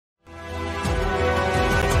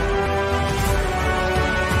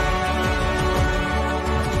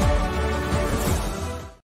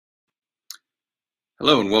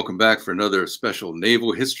Hello and welcome back for another special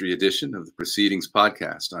Naval History edition of the Proceedings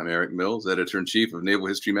podcast. I'm Eric Mills, Editor-in-Chief of Naval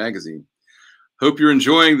History Magazine. Hope you're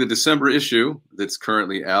enjoying the December issue that's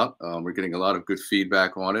currently out. We're getting a lot of good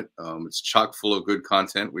feedback on it. It's chock full of good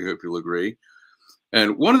content. We hope you'll agree.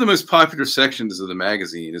 And one of the most popular sections of the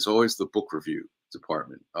magazine is always the book review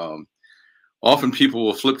department. Often people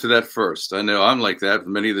will flip to that first. I know I'm like that with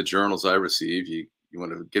many of the journals I receive. You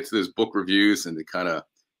want to get to those book reviews and to kind of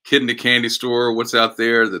kid in the candy store, what's out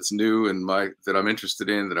there that's new and that I'm interested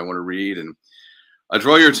in, that I want to read. And I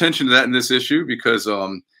draw your attention to that in this issue because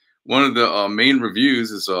one of the main reviews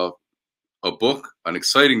is a book, an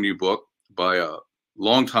exciting new book by a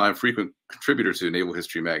longtime frequent contributor to Naval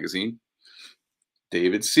History Magazine,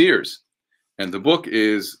 David Sears. And the book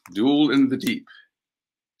is Duel in the Deep.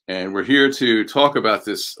 And we're here to talk about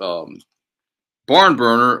this barn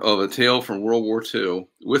burner of a tale from World War II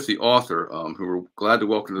with the author, who we're glad to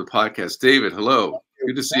welcome to the podcast. David, hello.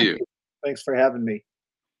 Good to see you. Thanks for having me.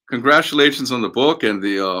 Congratulations on the book and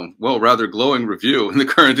the, rather glowing review in the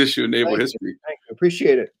current issue of Naval History. Thank you.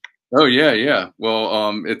 Appreciate it. Oh, yeah, yeah.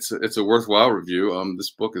 Well, it's a worthwhile review. This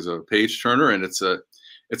book is a page turner, and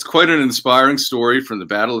it's quite an inspiring story from the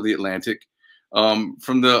Battle of the Atlantic.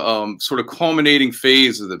 From the sort of culminating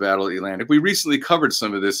phase of the Battle of the Atlantic. We recently covered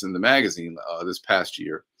some of this in the magazine this past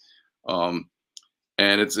year. And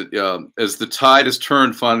it's as the tide has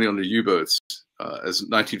turned finally on the U-boats as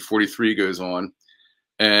 1943 goes on.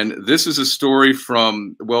 And this is a story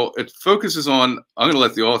from, well, it focuses on, I'm going to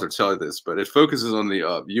let the author tell you this, but it focuses on the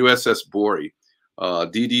USS Bory,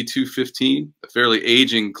 DD-215, a fairly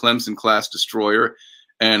aging Clemson-class destroyer,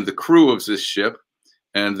 and the crew of this ship,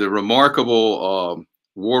 and the remarkable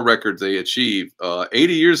war record they achieved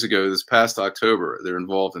 80 years ago, this past October. They're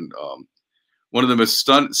involved in one of the most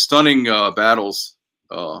stunning battles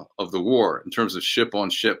of the war in terms of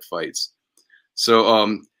ship-on-ship fights.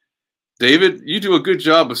 So, David, you do a good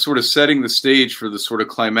job of sort of setting the stage for the sort of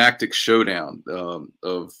climactic showdown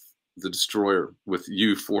of the destroyer with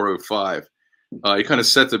U-405. You kind of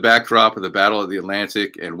set the backdrop of the Battle of the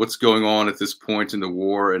Atlantic and what's going on at this point in the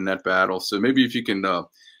war and that battle. So maybe if you can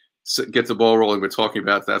get the ball rolling with talking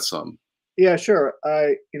about that some. Yeah, sure.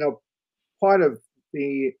 Part of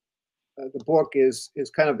the book is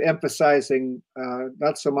kind of emphasizing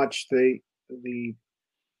not so much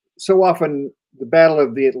so often the Battle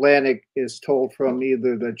of the Atlantic is told from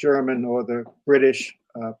either the German or the British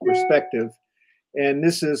perspective. And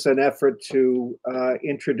this is an effort to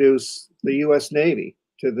introduce the U.S. Navy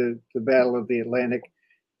to the Battle of the Atlantic.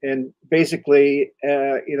 And basically,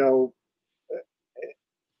 the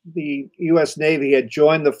U.S. Navy had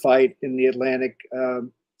joined the fight in the Atlantic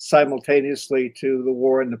simultaneously to the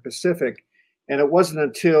war in the Pacific. And it wasn't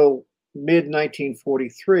until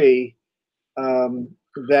mid-1943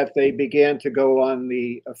 that they began to go on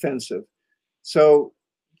the offensive. So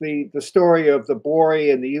the story of the Bory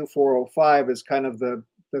and the U-405 is kind of the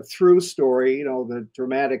through story, the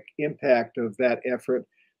dramatic impact of that effort.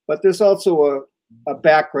 But there's also a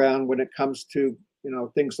background when it comes to,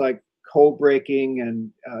 things like code breaking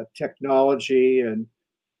and technology and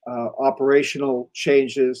operational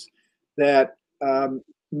changes that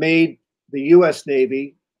made the U.S.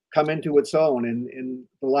 Navy come into its own in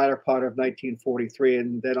the latter part of 1943,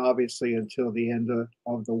 and then obviously until the end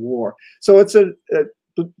of the war. So it's a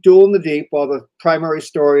Duel in the Deep. While the primary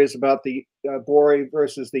story is about the Bory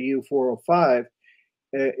versus the U-405,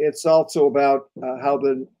 it's also about how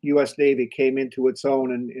the U.S. Navy came into its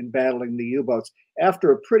own in battling the U-boats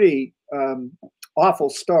after a pretty awful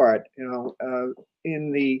start.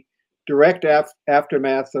 In the direct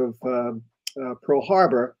aftermath of Pearl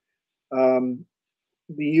Harbor, the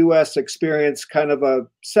U.S. experienced kind of a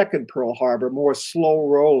second Pearl Harbor, more slow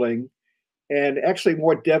rolling, and actually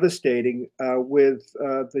more devastating with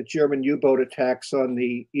the German U-boat attacks on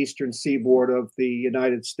the eastern seaboard of the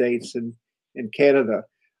United States and Canada.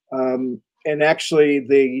 And actually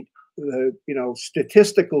the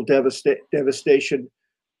statistical devastation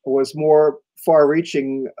was more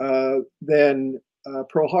far-reaching than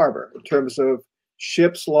Pearl Harbor in terms of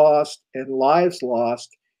ships lost and lives lost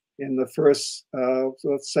in the first,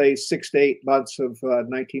 let's say, 6 to 8 months of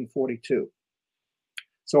 1942.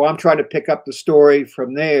 So I'm trying to pick up the story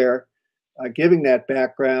from there, giving that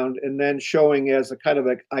background, and then showing as a kind of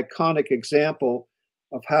an iconic example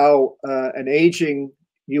of how an aging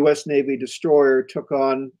U.S. Navy destroyer took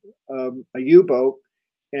on a U-boat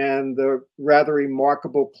and the rather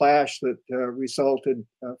remarkable clash that resulted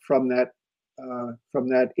from that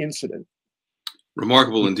incident.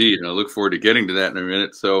 Remarkable indeed, and I look forward to getting to that in a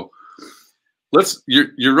minute. So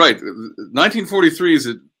you're right. 1943 is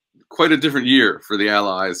quite a different year for the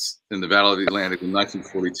Allies in the Battle of the Atlantic in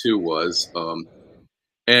 1942 was,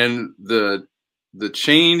 and the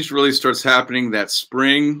change really starts happening that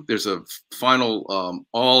spring. There's a final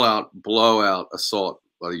all-out blowout assault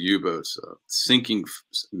by the U-boats, sinking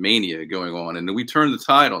mania going on, and we turned the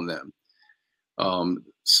tide on them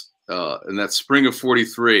in that spring of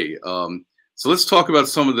 '43. So let's talk about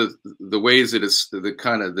some of the ways that it's the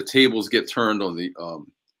kind of the tables get turned on the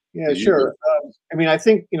yeah, sure. I mean, I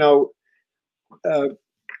think, you know,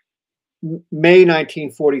 May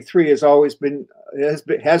 1943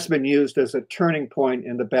 has been used as a turning point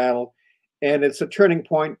in the battle, and it's a turning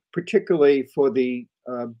point particularly for the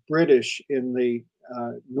British in the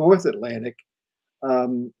North Atlantic.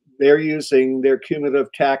 They're using their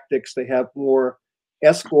cumulative tactics. They have more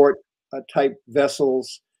escort type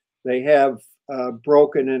vessels. They have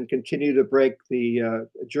broken and continue to break the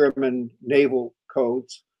German naval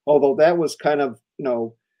codes. Although that was kind of, you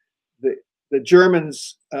know, the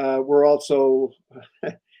Germans were also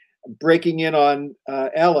breaking in on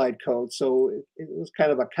Allied codes, so it was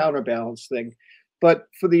kind of a counterbalance thing. But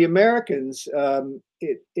for the Americans,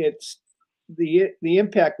 it's the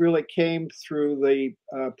impact really came through the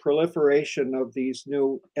proliferation of these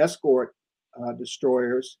new escort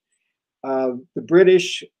destroyers. The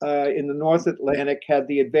British in the North Atlantic had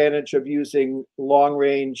the advantage of using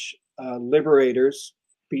long-range liberators,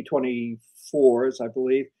 B-24s, I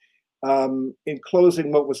believe, in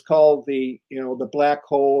closing what was called the black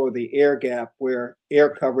hole or the air gap, where air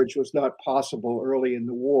coverage was not possible early in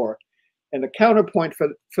the war. And the counterpoint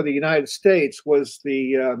for the United States was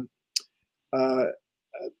the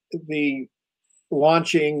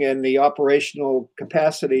launching and the operational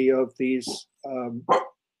capacity of these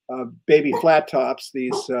baby flat tops,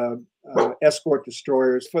 these escort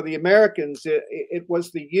destroyers. For the Americans, it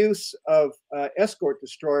was the use of escort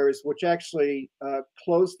destroyers which actually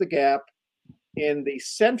closed the gap in the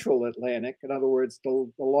central Atlantic. In other words,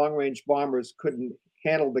 the long-range bombers couldn't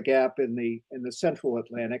handle the gap in the central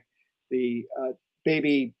Atlantic. The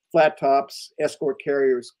baby flat tops escort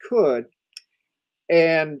carriers could,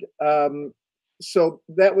 and so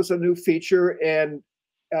that was a new feature. And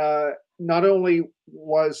not only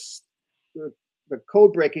was the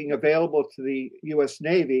code breaking available to the U.S.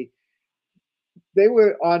 Navy, they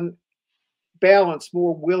were on balance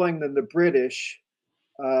more willing than the British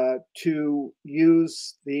to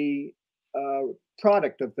use the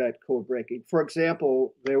product of that code breaking. For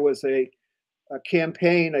example, there was a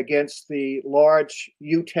campaign against the large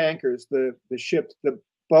U-tankers, the ships, the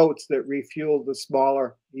boats that refueled the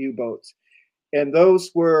smaller U-boats, and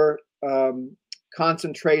those were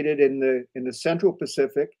concentrated in the Central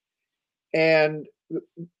Pacific. And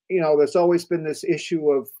you know, there's always been this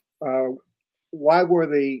issue of why were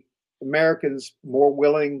the Americans more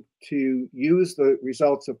willing to use the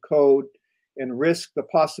results of code and risk the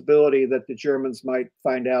possibility that the Germans might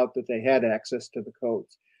find out that they had access to the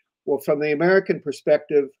codes? Well, from the American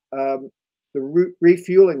perspective, the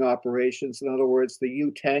refueling operations, in other words, the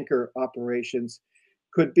U-tanker operations,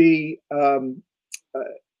 could be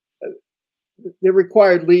they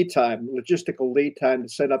required lead time, logistical lead time, to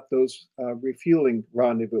set up those refueling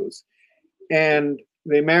rendezvous. And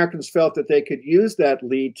the Americans felt that they could use that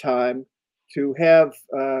lead time to have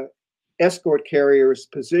escort carriers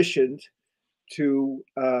positioned to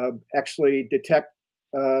actually detect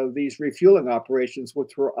these refueling operations,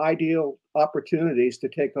 which were ideal opportunities to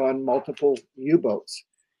take on multiple U-boats.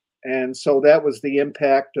 And so that was the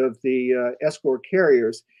impact of the escort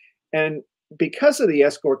carriers. And because of the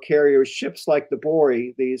escort carriers, ships like the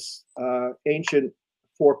Bory, these ancient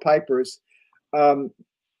four pipers, still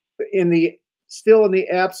in the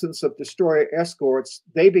absence of destroyer escorts,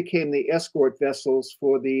 they became the escort vessels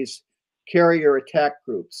for these carrier attack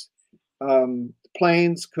groups.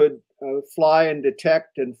 Planes could fly and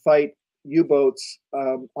detect and fight U-boats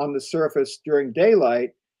on the surface during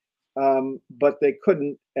daylight, but they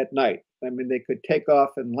couldn't at night. I mean, they could take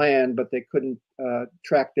off and land, but they couldn't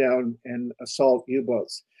track down and assault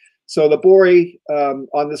U-boats. So the Bory,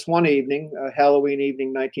 on this one evening, Halloween evening,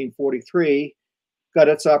 1943, got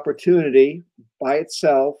its opportunity by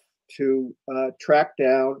itself to track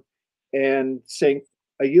down and sink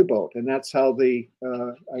a U-boat. And that's how in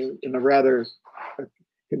a rather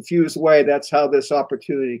confused way, that's how this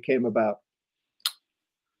opportunity came about.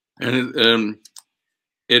 And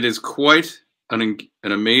it is quite an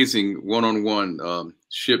amazing one-on-one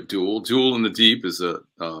ship duel. Duel in the Deep is a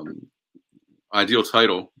ideal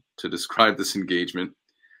title to describe this engagement.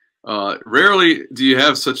 Rarely do you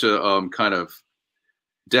have such a kind of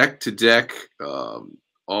deck-to-deck,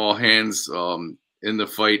 all hands in the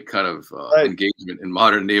fight kind of engagement in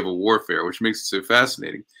modern naval warfare, which makes it so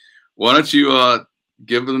fascinating. Why don't you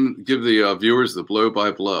give the viewers the blow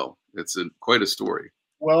by blow? It's quite a story.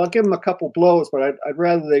 Well, I'll give them a couple blows, but I'd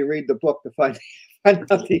rather they read the book to find out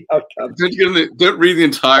the outcome. Don't read the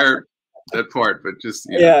entire that part, but just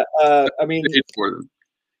yeah. I mean, for them.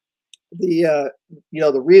 The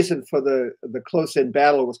the reason for the close-in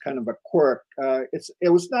battle was kind of a quirk. It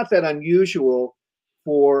was not that unusual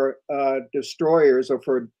for destroyers or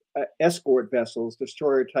for escort vessels,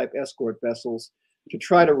 destroyer-type escort vessels, to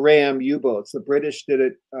try to ram U-boats. The British did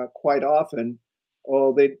it quite often,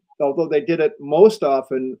 although they did it most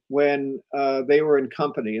often when they were in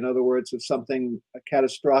company. In other words, if something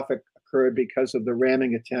catastrophic occurred because of the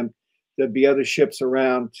ramming attempt, there'd be other ships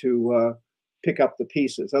around to pick up the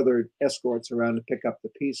pieces, other escorts around to pick up the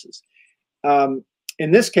pieces.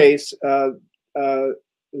 In this case, the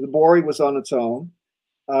Bory was on its own.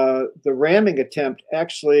 The ramming attempt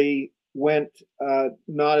actually went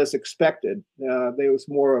not as expected. There was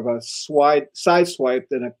more of a side swipe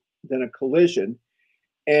than a collision.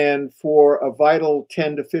 And for a vital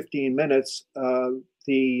 10 to 15 minutes,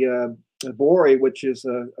 the Bory, which is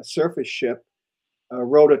a surface ship,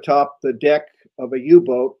 rode atop the deck of a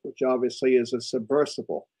U-boat, which obviously is a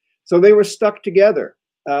submersible. So they were stuck together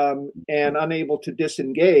and unable to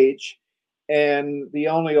disengage. And the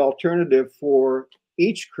only alternative for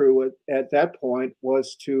each crew at that point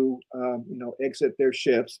was to, exit their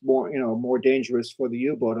ships. More dangerous for the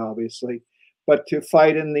U-boat, obviously, but to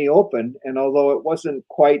fight in the open. And although it wasn't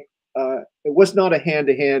quite, it was not a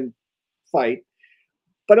hand-to-hand fight,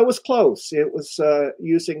 but it was close. It was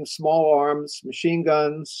using small arms, machine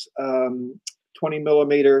guns,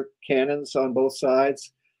 20-millimeter cannons on both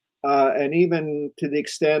sides, and even to the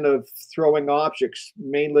extent of throwing objects,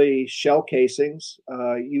 mainly shell casings,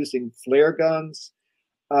 using flare guns.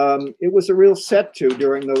 It was a real set-to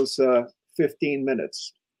during those 15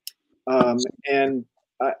 minutes. And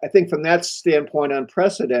I think from that standpoint,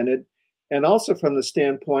 unprecedented, and also from the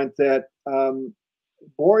standpoint that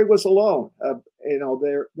Bory was alone.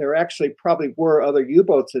 There actually probably were other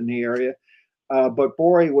U-boats in the area, but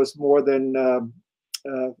Bory was more than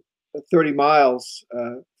 30 miles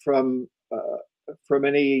from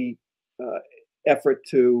any effort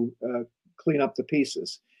to clean up the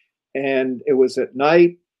pieces. And it was at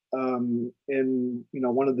night in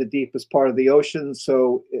one of the deepest part of the ocean.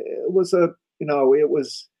 So it was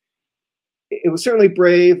it was certainly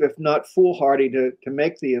brave, if not foolhardy, to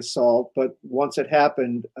make the assault. But once it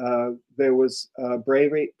happened, there was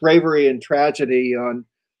bravery and tragedy on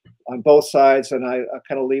both sides. And I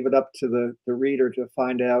kind of leave it up to the reader to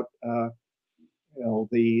find out,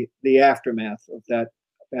 the aftermath of that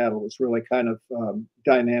battle was really kind of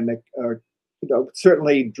dynamic, or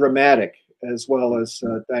certainly dramatic as well as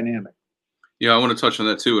dynamic. Yeah, I want to touch on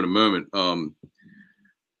that too in a moment.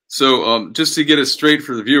 So just to get it straight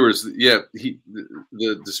for the viewers, yeah,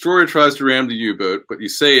 the destroyer tries to ram the U-boat, but you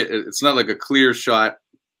say it's not like a clear shot,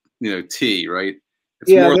 T, right?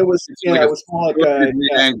 It's it was more like a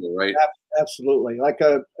angle, right? Absolutely, like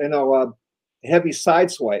a heavy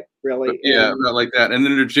side swipe, really. Yeah, not like that. And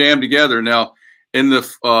then they're jammed together. Now, in the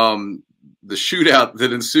shootout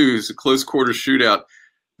that ensues, a close quarter shootout,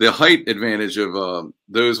 the height advantage of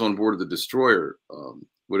those on board of the destroyer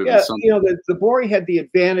would have been something. The Bory had the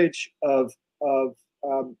advantage of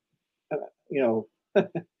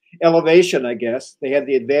elevation, I guess. They had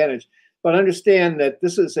the advantage, but understand that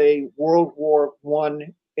this is a World War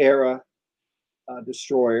I era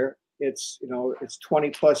destroyer. It's 20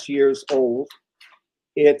 plus years old.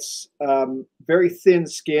 It's very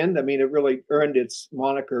thin-skinned. I mean, it really earned its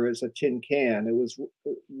moniker as a tin can. It was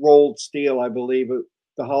rolled steel, I believe.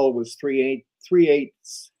 The hull was 3/8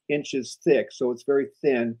 inches thick, so it's very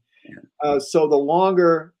thin. So the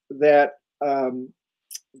longer that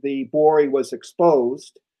the Bory was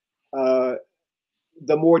exposed, the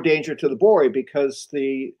more danger to the Bory, because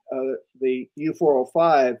the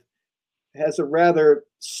U-405 has a rather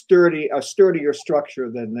sturdier structure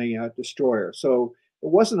than the destroyer. So it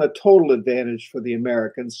wasn't a total advantage for the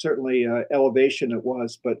Americans. Certainly elevation it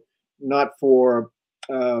was, but not for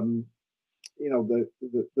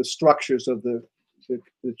the structures of the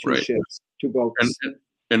two ships, two boats.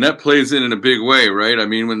 And that plays in a big way, right? I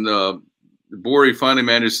mean, when the Bory finally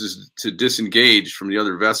manages to disengage from the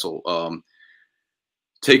other vessel,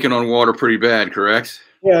 taking on water pretty bad, correct?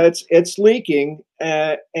 Yeah, it's leaking,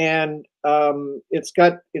 and it's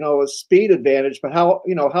got a speed advantage. But how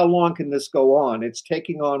long can this go on? It's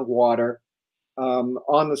taking on water.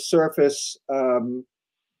 On the surface, the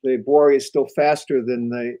Bory is still faster than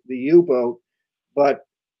the U-boat, but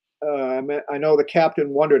I know the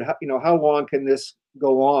captain wondered, how long can this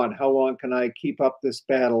go on? How long can I keep up this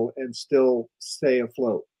battle and still stay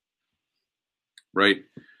afloat? right.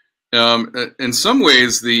 In some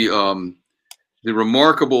ways, the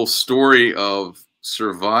remarkable story of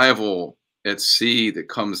survival at sea that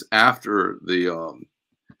comes after the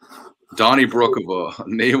Donnybrook of a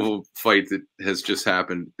naval fight that has just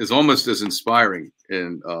happened is almost as inspiring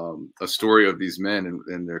in a story of these men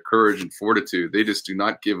and their courage and fortitude. They just do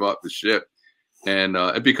not give up the ship, and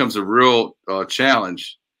it becomes a real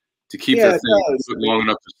challenge to keep Yeah, the it thing does. long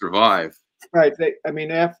enough to survive. Right. I mean,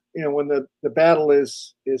 after, when the battle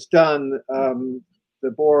is done,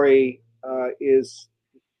 the Bori is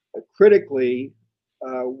critically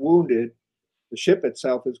wounded. The ship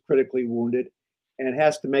itself is critically wounded, and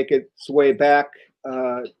has to make its way back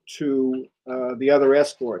to the other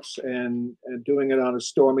escorts, and doing it on a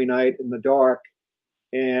stormy night in the dark,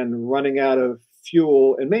 and running out of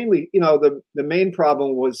fuel. And mainly, the main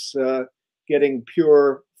problem was getting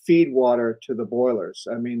pure feed water to the boilers.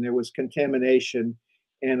 I mean, there was contamination,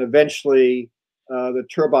 and eventually the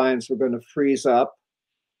turbines were going to freeze up.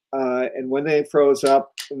 And when they froze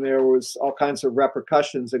up, there was all kinds of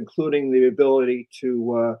repercussions, including the ability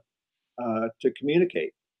to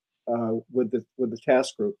communicate with the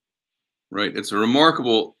task group. Right. It's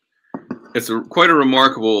quite a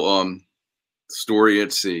remarkable story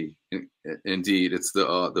at sea. Indeed, it's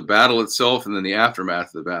the battle itself, and then the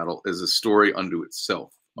aftermath of the battle is a story unto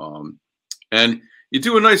itself. And you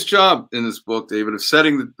do a nice job in this book, David, of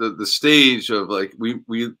setting the stage of, like, we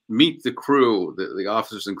meet the crew, the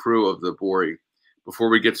officers and crew of the Bori before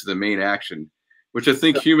we get to the main action, which I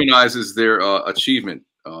think humanizes their achievement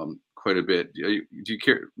quite a bit. Do you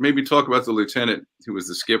care? Maybe talk about the lieutenant who was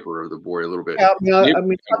the skipper of the Bori a little bit. Yeah, I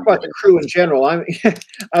mean, talk about the crew in general. I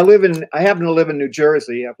happen to live in New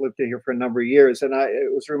Jersey. I've lived here for a number of years, and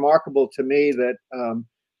it was remarkable to me that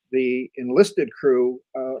the enlisted crew,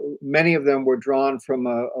 many of them were drawn from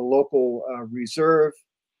a local reserve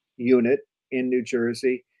unit in New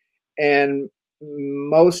Jersey, and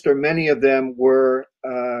most or many of them were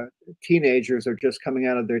teenagers or just coming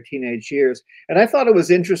out of their teenage years. And I thought it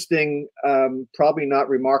was interesting, probably not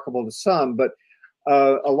remarkable to some, but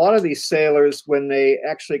a lot of these sailors, when they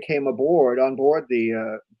actually came on board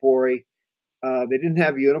the Bori, they didn't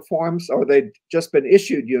have uniforms, or they'd just been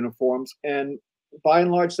issued uniforms, and by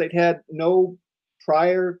and large, they'd had no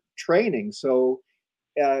prior training. So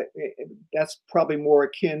that's probably more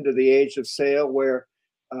akin to the age of sail, where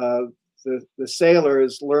the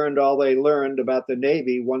sailors learned all they learned about the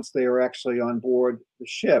Navy once they were actually on board the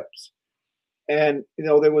ships. And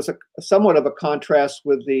there was somewhat of a contrast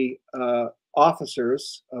with the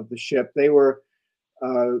officers of the ship. They were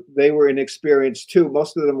inexperienced too.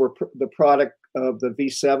 Most of them were the product of the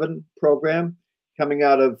V7 program, coming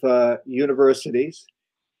out of universities.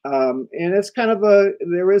 And it's kind of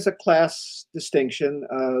there is a class distinction.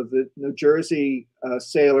 The New Jersey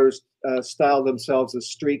sailors styled themselves as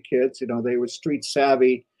street kids. They were street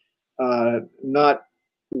savvy, not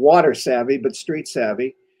water savvy, but street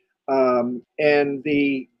savvy. And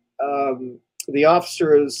the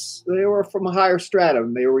officers, they were from a higher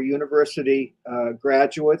stratum. They were university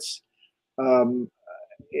graduates.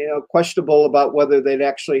 Questionable about whether they'd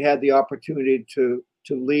actually had the opportunity to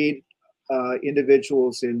lead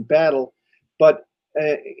individuals in battle, but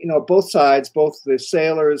both sides, both the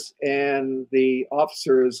sailors and the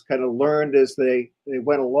officers, kind of learned as they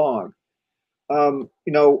went along.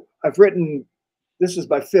 I've written, this is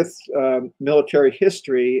my fifth military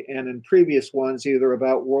history, and in previous ones, either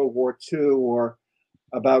about World War II or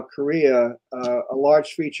about Korea, a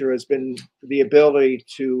large feature has been the ability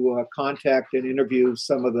to contact and interview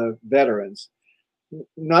some of the veterans.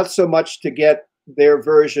 Not so much to get their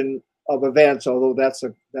version of events, although that's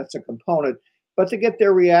a component, but to get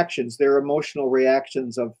their reactions, their emotional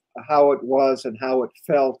reactions of how it was and how it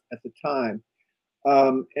felt at the time.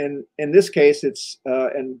 And in this case, it's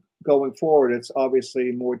and going forward, it's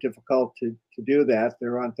obviously more difficult to do that.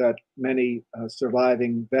 There aren't that many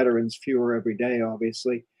surviving veterans, fewer every day,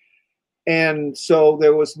 obviously. And so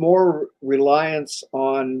there was more reliance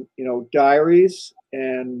on, diaries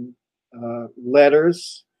and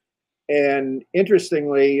letters, and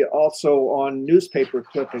interestingly, also on newspaper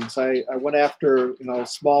clippings. I went after,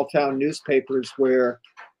 small town newspapers where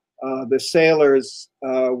the sailors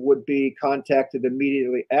would be contacted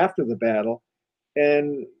immediately after the battle.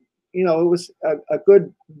 And, it was a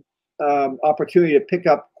good opportunity to pick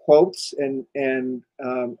up quotes and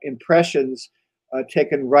impressions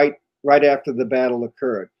taken right after the battle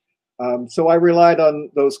occurred. So I relied on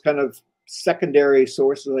those kind of secondary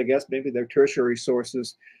sources, I guess, maybe they're tertiary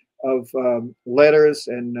sources, of letters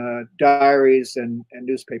and diaries and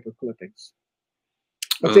newspaper clippings.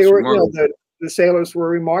 But they were, the sailors were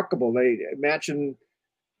remarkable. They imagine,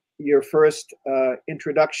 your first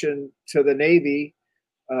introduction to the Navy.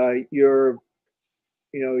 You're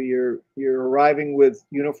arriving with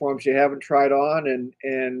uniforms you haven't tried on,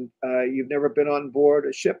 and you've never been on board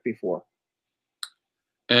a ship before.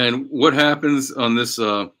 And what happens on this?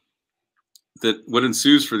 That what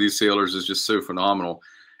ensues for these sailors is just so phenomenal.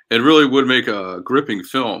 It really would make a gripping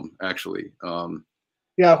film, actually.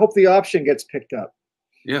 Yeah, I hope the option gets picked up.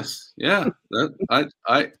 Yes, yeah. I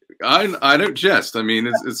don't jest. I mean,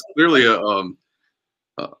 it's clearly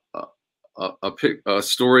a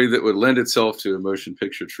story that would lend itself to a motion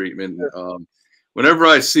picture treatment. Whenever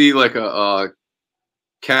I see like a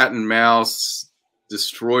cat and mouse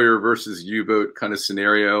destroyer versus U-boat kind of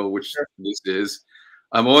scenario, which this is,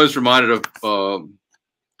 I'm always reminded of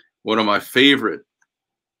one of my favorite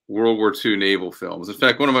World War II naval films. In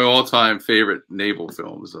fact, one of my all-time favorite naval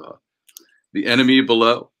films, The Enemy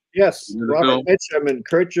Below. Yes, Robert Mitchum and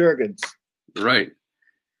Kurt Jurgens. Right.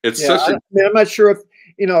 It's yeah, such a... I'm not sure if,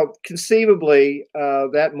 conceivably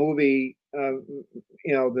that movie,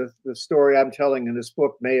 the story I'm telling in this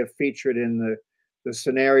book may have featured in the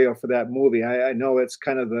scenario for that movie. I know it's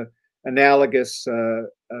kind of the analogous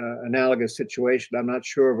situation. I'm not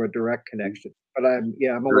sure of a direct connection, but I'm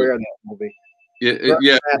aware of that movie.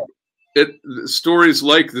 Stories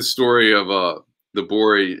like the story of the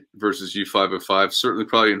Bori versus U-505 certainly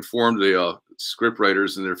probably informed the script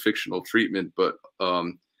writers in their fictional treatment, but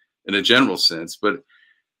in a general sense. But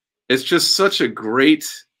it's just such a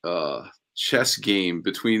great chess game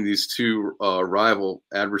between these two rival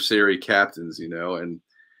adversary captains, and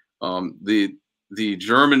the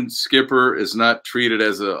German skipper is not treated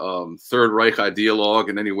as a Third Reich ideologue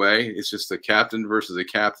in any way. It's just a captain versus a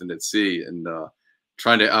captain at sea, and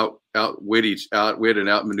trying to outwit and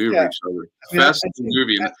outmaneuver each other. Fascinating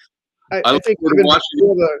movie. I think even before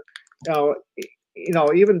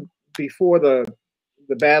even before the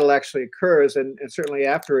battle actually occurs, and certainly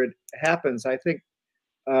after it happens, I think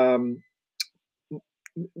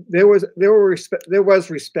there was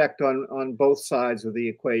respect on both sides of the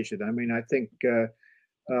equation. I mean, I think the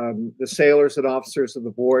sailors and officers of the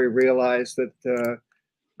Bori realized that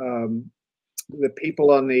the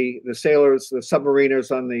people on the sailors, the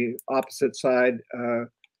submariners on the opposite side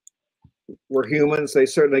were humans. They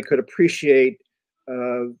certainly could appreciate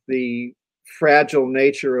the fragile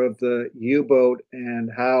nature of the U-boat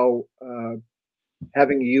and how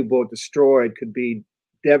having a U-boat destroyed could be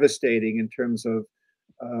devastating in terms of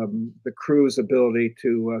the crew's ability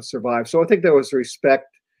to survive. So I think there was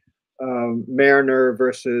respect, mariner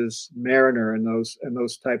versus mariner in those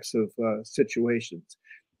types of situations.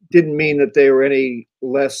 Didn't mean that they were any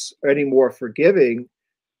more forgiving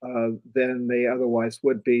than they otherwise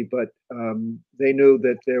would be, but they knew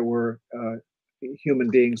that there were human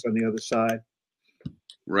beings on the other side.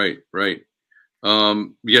 Right.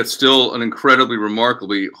 Yet still an incredibly,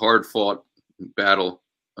 remarkably hard-fought battle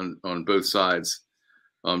on both sides.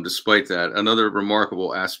 Despite that, another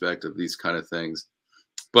remarkable aspect of these kind of things.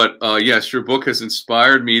 But yes, your book has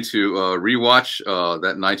inspired me to rewatch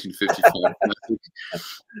that 1955 classic,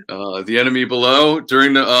 The Enemy Below,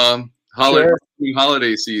 during the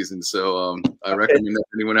holiday season. So I recommend that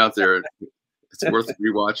to anyone out there. It's worth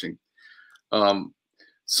rewatching.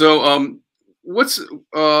 What's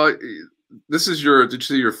this is did you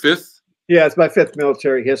say your fifth? Yeah, it's my fifth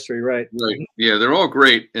military history, right? Right. Yeah, they're all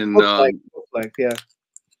great. And yeah.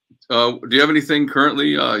 Do you have anything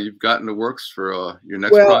currently you've got in the works for your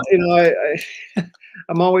next project? Well,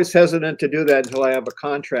 I'm always hesitant to do that until I have a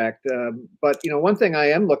contract. But one thing I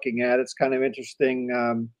am looking at, it's kind of interesting.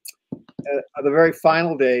 The very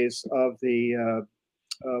final days of the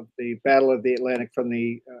Battle of the Atlantic from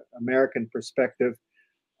the American perspective.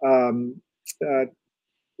 In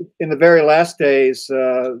the very last days,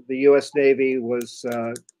 the U.S. Navy was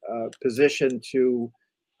positioned to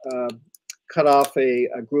cut off a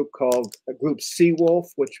group called Group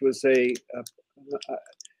Seawolf, which was a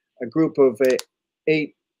group of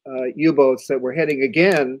 8 U-boats that were heading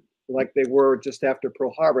again, like they were just after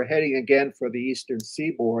Pearl Harbor, heading again for the eastern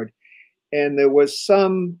seaboard. And there was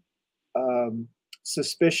some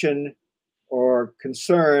suspicion or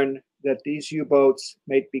concern that these U-boats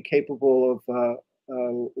may be capable of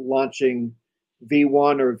launching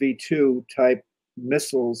V1 or V2 type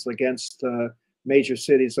missiles against major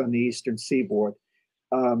cities on the eastern seaboard.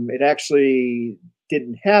 It actually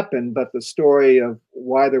didn't happen, but the story of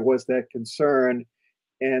why there was that concern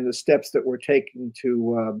and the steps that were taken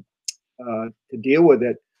to deal with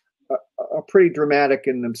it are pretty dramatic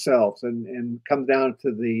in themselves, and coming down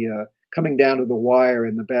to the wire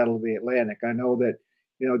in the Battle of the Atlantic. I know that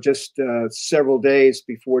just several days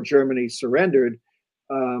before Germany surrendered,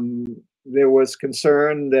 there was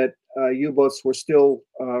concern that U-boats were still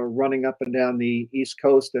running up and down the East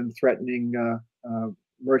Coast and threatening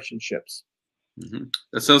merchant ships. Mm-hmm.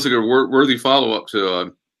 That sounds like a worthy follow-up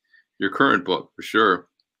to your current book, for sure.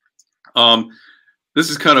 This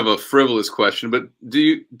is kind of a frivolous question, but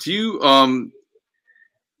do you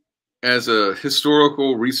as a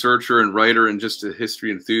historical researcher and writer and just a history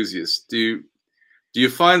enthusiast, do you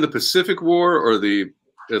find the Pacific War or the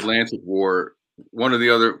Atlantic War, one or the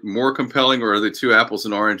other, more compelling, or are they two apples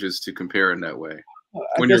and oranges to compare in that way?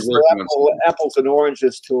 I guess apples and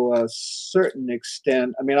oranges to a certain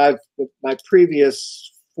extent. I mean, my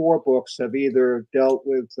previous 4 books have either dealt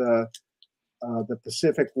with the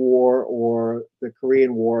Pacific War or the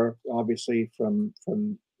Korean War, obviously from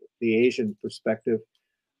the Asian perspective.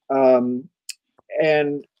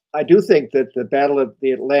 And I do think that the Battle of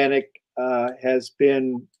the Atlantic has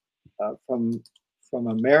been, from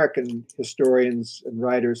American historians and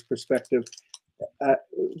writers' perspective,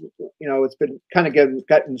 it's been kind of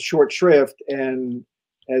gotten short shrift, and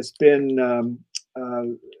has been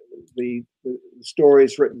the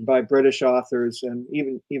stories written by British authors and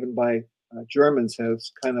even by Germans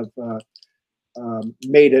has kind of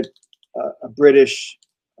made it a British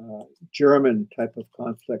German type of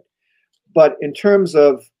conflict. But in terms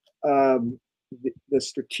of the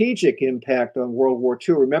strategic impact on World War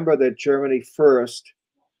II, remember that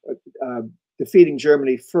defeating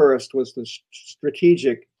Germany first was the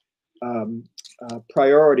strategic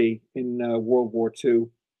priority in World War II.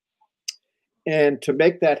 And to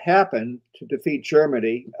make that happen, to defeat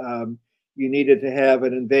Germany, you needed to have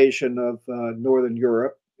an invasion of Northern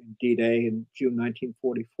Europe, D-Day in June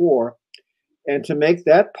 1944. And to make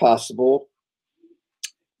that possible,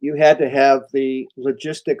 you had to have the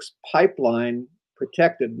logistics pipeline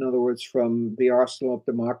protected. In other words, from the arsenal of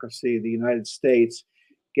democracy, the United States,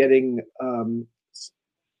 getting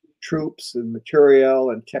troops and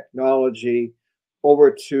material and technology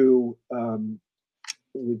over to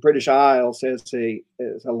the British Isles as a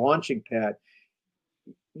launching pad.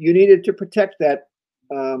 You needed to protect that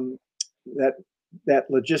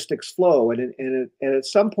logistics flow, and at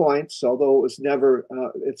some points, although it was never,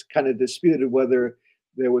 it's kind of disputed whether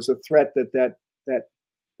there was a threat that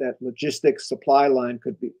logistics supply line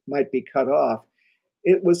might be cut off.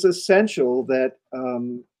 It was essential that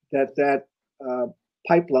that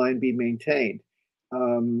pipeline be maintained.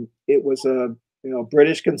 It was a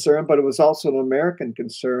British concern, but it was also an American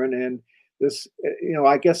concern, and this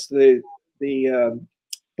I guess the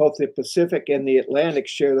both the Pacific and the Atlantic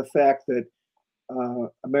share the fact that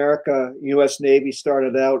America, U.S. Navy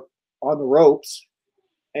started out on the ropes,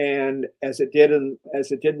 and as it did in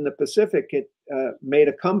the Pacific, it made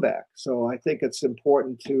a comeback. So I think it's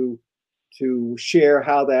important to share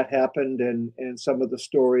how that happened and some of the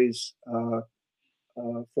stories from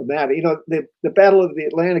that. The Battle of the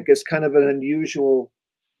Atlantic is kind of an unusual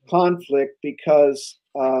conflict because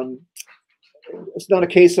it's not a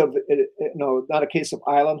case of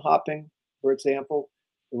island hopping, for example.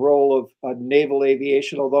 The role of naval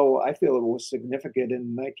aviation, although I feel it was significant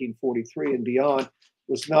in 1943 and beyond,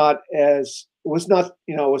 was not a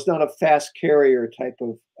fast carrier type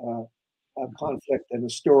of conflict and the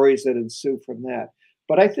stories that ensue from that.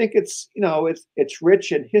 But I think it's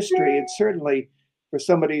rich in history, and certainly for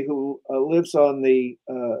somebody who lives on the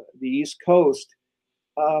East Coast,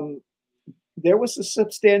 there was a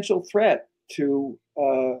substantial threat to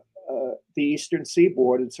the Eastern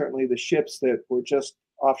Seaboard, and certainly the ships that were just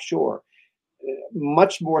offshore,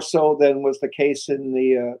 much more so than was the case in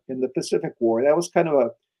the Pacific War. That was kind of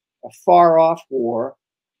a far off war,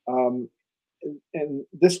 and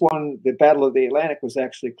this one, the Battle of the Atlantic, was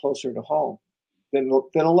actually closer to home than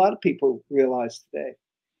a lot of people realize today.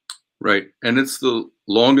 Right, and it's the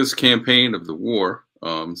longest campaign of the war,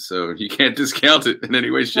 so you can't discount it in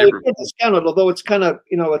any way, shape, or form. You can't discount it, although it's kind of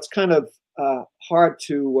hard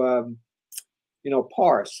to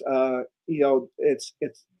parse. It's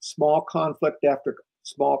small conflict after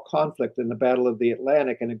small conflict in the Battle of the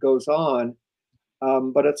Atlantic, and it goes on,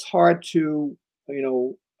 but it's hard to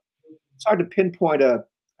pinpoint a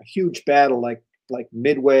huge battle like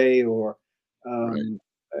Midway or Right.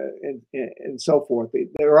 and so forth.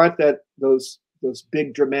 There aren't those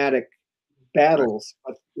big dramatic battles,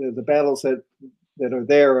 right. But the battles that are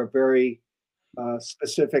there are very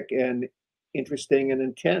specific and interesting and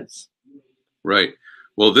intense. Right.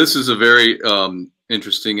 Well, this is a very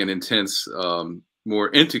interesting and intense,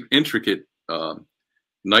 more intricate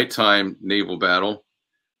nighttime naval battle,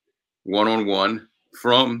 one-on-one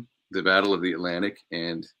from the Battle of the Atlantic.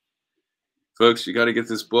 And folks, you got to get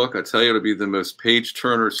this book. I tell you, it'll be the most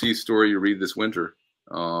page-turner sea story you read this winter.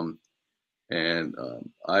 And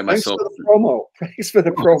I Thanks myself. for the promo. Thanks for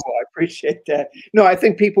the promo. I appreciate that. No, I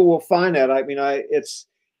think people will find that. I mean, it's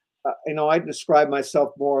you know, I describe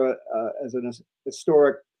myself more as an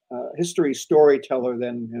historic history storyteller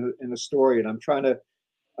than in a historian. I'm trying to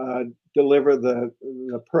deliver the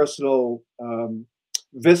personal,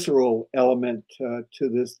 visceral element to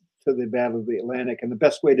the Battle of the Atlantic, and the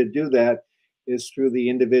best way to do that is through the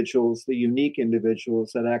individuals, the unique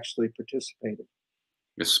individuals that actually participated.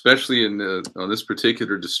 Especially on this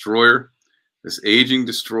particular destroyer, this aging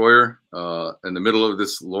destroyer, in the middle of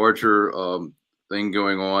this larger thing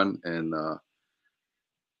going on, and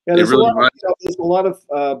yeah, there's really there's a lot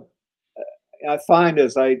of I find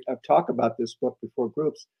as I've talked about this book before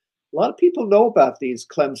groups, a lot of people know about these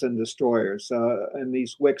Clemson destroyers and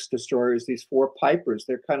these Wicks destroyers, these four Pipers.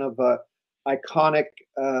 They're kind of iconic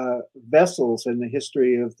vessels in the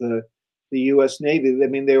history of the U.S. Navy. I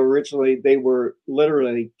mean, they were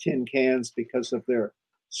literally tin cans because of their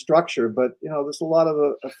structure, but you know, there's a lot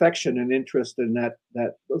of affection and interest in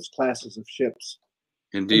those classes of ships.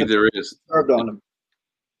 Indeed, there is. Served on them.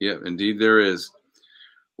 Yeah, indeed, there is.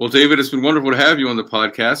 Well, David, it's been wonderful to have you on the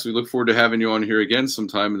podcast. We look forward to having you on here again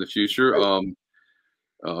sometime in the future.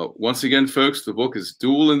 Once again, folks, the book is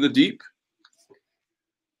Duel in the Deep: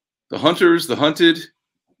 The Hunters, the Hunted,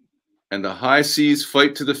 and the High Seas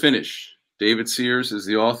Fight to the Finish. David Sears is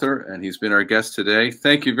the author, and he's been our guest today.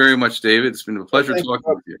 Thank you very much, David. It's been a pleasure talking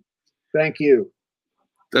with you. Thank you.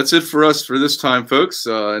 That's it for us for this time, folks.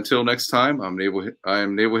 Until next time, I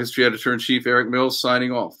am Naval History Editor-in-Chief Eric Mills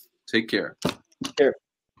signing off. Take care. Take care.